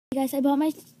guys, I bought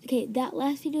my... Okay, that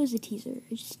last video was a teaser.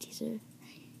 It's just a teaser.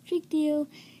 Trick deal.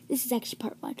 This is actually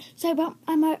part 1. So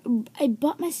I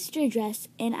bought my sister a dress,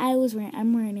 and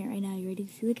I'm wearing it right now. You ready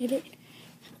to see? Look at it.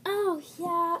 Oh,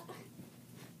 yeah.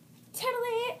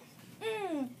 Totally.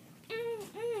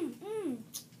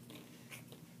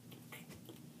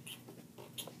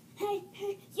 Hey,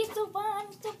 you're so fun.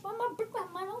 I'm break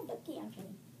my own ducky. I'm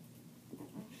kidding.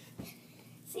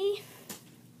 See?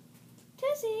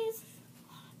 Tootsies.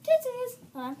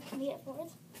 Hold on, let me get forward.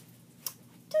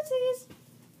 Tootsies.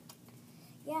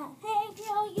 Yeah. Hey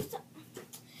girl, you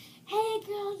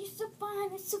so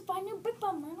fine. It's so fine. You break my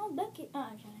own ducky. Oh,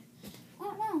 I'm trying. I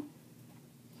don't know.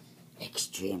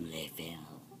 Extremely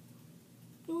fail.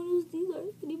 No one knows these are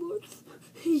anymore.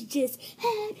 It's just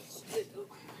happy. It's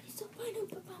so fine. You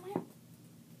break my own.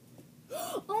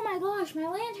 Oh my gosh, my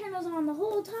lantern was on the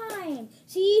whole time.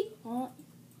 See? Dang,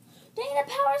 the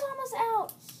power's almost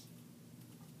out.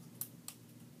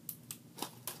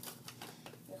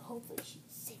 Well, hopefully she's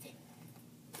safe.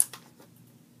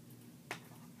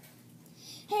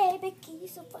 Hey, Becky, you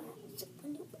so fun. So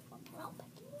fun.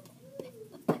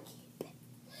 Becky.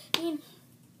 I mean,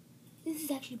 this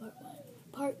is actually part 1.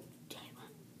 Part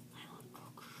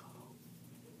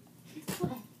 2.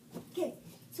 Okay,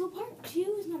 so part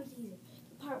 2 is not as easy.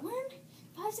 Part 1,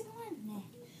 5-second one, nah.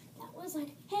 That was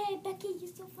like, hey, Becky, you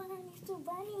so fun,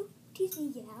 you tease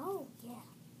me, yeah, oh, yeah.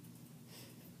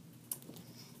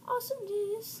 Awesome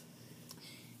news.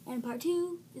 And part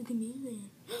 2 is gonna be then.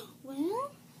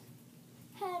 Well,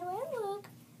 how do I look?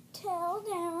 Tell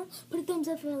down. Put a thumbs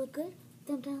up if I look good.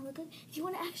 Thumbs down if I look good. If you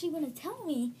want to tell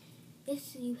me,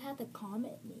 if you have to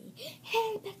comment me.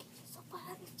 Hey, Becky, you so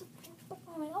fun,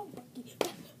 oh, Becky.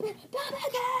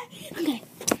 Okay.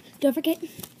 Don't forget,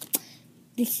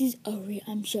 this is a real,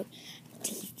 I'm sure,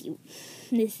 tease you.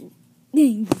 This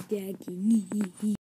is Daddy.